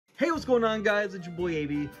Hey, what's going on, guys? It's your boy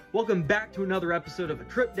AB. Welcome back to another episode of A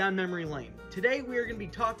Trip Down Memory Lane. Today we are going to be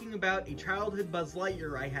talking about a childhood Buzz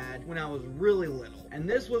Lightyear I had when I was really little. And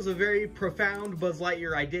this was a very profound Buzz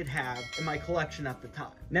Lightyear I did have in my collection at the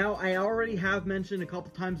time. Now, I already have mentioned a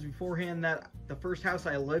couple times beforehand that the first house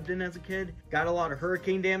I lived in as a kid got a lot of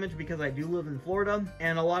hurricane damage because I do live in Florida,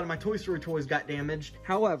 and a lot of my Toy Story toys got damaged.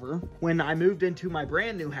 However, when I moved into my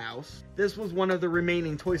brand new house, this was one of the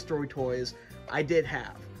remaining Toy Story toys I did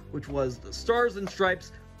have, which was the Stars and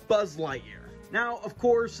Stripes Buzz Lightyear. Now, of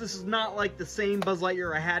course, this is not like the same Buzz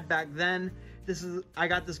Lightyear I had back then. I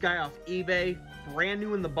got this guy off eBay, brand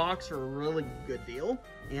new in the box for a really good deal.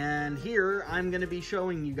 And here, I'm gonna be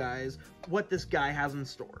showing you guys what this guy has in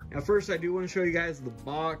store. Now, first, I do wanna show you guys the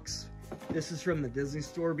box. This is from the Disney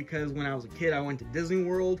store because when I was a kid, I went to Disney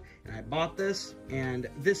World and I bought this. And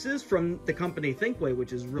this is from the company Thinkway,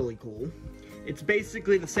 which is really cool. It's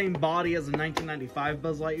basically the same body as the 1995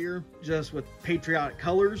 Buzz Lightyear, just with patriotic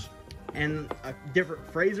colors and a different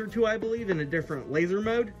phrase or two, I believe, in a different laser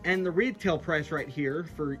mode. And the retail price right here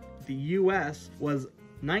for the US was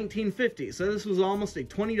 $19.50. So this was almost a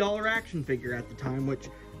 $20 action figure at the time, which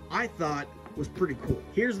I thought was pretty cool.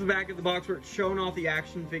 Here's the back of the box where it's showing off the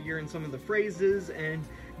action figure and some of the phrases and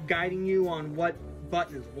guiding you on what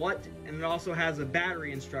button is what. And it also has a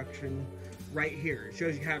battery instruction right here. It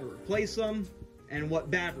shows you how to replace them and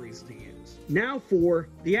what batteries to use. Now for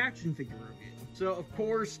the action figure review. So of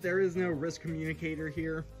course there is no wrist communicator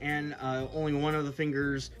here, and only one of the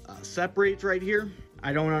fingers separates right here.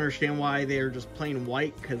 I don't understand why they're just plain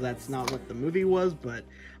white, because that's not what the movie was, but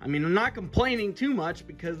I mean, I'm not complaining too much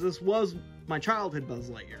because this was my childhood Buzz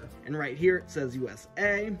Lightyear. And right here it says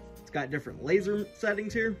USA. It's got different laser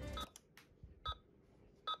settings here.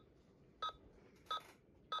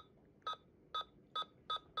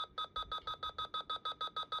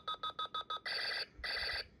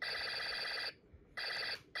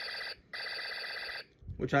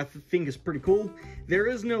 Which I think is pretty cool. There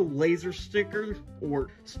is no laser sticker or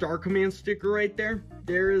Star Command sticker right there.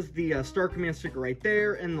 There is the Star Command sticker right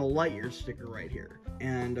there and the Lightyear sticker right here.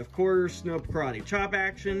 And of course, no karate chop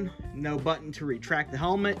action, no button to retract the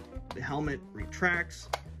helmet. The helmet retracts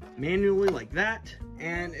manually like that.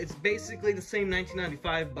 And it's basically the same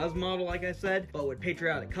 1995 Buzz model, like I said, but with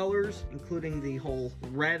patriotic colors, including the whole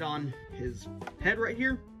red on his head right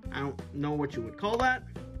here. I don't know what you would call that.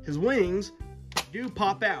 His wings do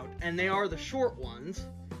pop out, and they are the short ones,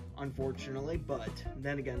 unfortunately, but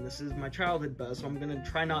then again, this is my childhood Buzz, so I'm gonna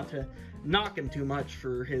try not to knock him too much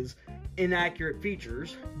for his inaccurate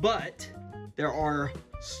features. But there are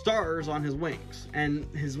stars on his wings, and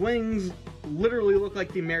his wings literally look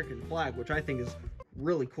like the American flag, which I think is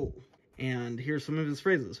really cool. And here's some of his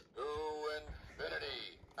phrases. To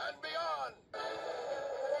infinity and beyond.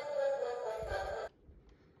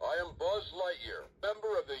 I am Buzz Lightyear,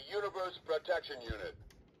 member of the Universe Protection Unit.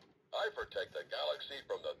 I protect the galaxy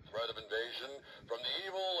from the threat of invasion from the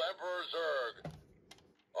evil Emperor Zurg.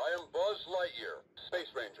 I am Buzz Lightyear,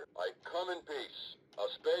 Space Ranger. I come in peace. A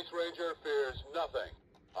Space Ranger fears nothing.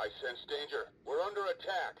 I sense danger. We're under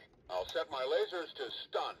attack. I'll set my lasers to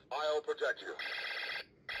stun. I'll protect you.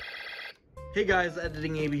 Hey guys,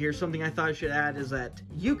 Editing AB here. Something I thought I should add is that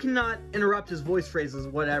you cannot interrupt his voice phrases,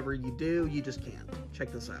 whatever you do, you just can't.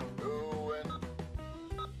 Check this out.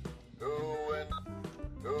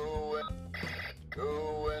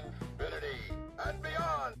 To infinity and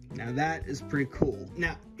beyond. Now that is pretty cool.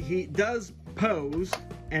 Now, he does pose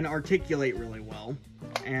and articulate really well.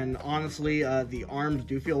 And honestly, the arms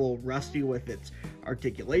do feel a little rusty with its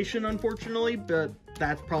articulation, unfortunately, but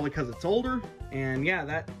that's probably because it's older. And yeah,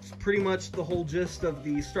 that's pretty much the whole gist of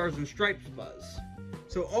the Stars and Stripes Buzz.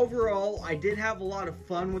 So overall, I did have a lot of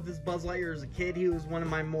fun with this Buzz Lightyear as a kid. He was one of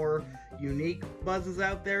my more unique Buzzes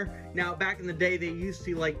out there. Now, back in the day, they used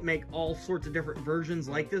to make all sorts of different versions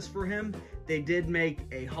like this for him. They did make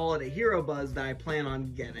a Holiday Hero Buzz that I plan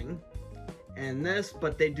on getting, and this,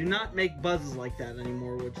 but they do not make Buzzes like that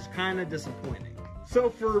anymore, which is kind of disappointing. So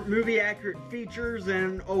for movie accurate features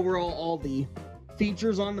and overall all the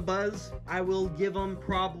features on the Buzz, I will give them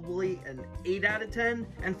probably an 8 out of 10,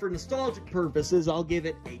 and for nostalgic purposes, I'll give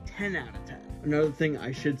it a 10 out of 10. Another thing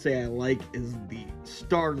I should say I like is the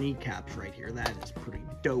star kneecaps right here. That is pretty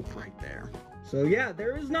dope right there. So yeah,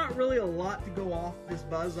 there is not really a lot to go off this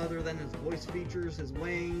Buzz other than his voice features, his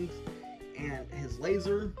wings, and his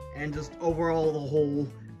laser, and just overall the whole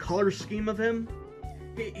color scheme of him.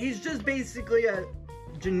 He's just basically a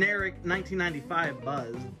generic 1995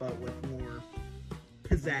 Buzz, but with more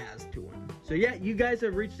pizzazz to him. So yeah, you guys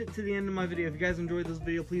have reached it to the end of my video. If you guys enjoyed this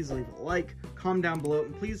video, please leave a like, comment down below,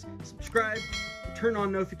 and please subscribe and turn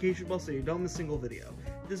on notification bell so you don't miss a single video.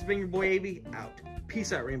 This has been your boy AB, out.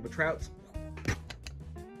 Peace out, Rainbow Trouts.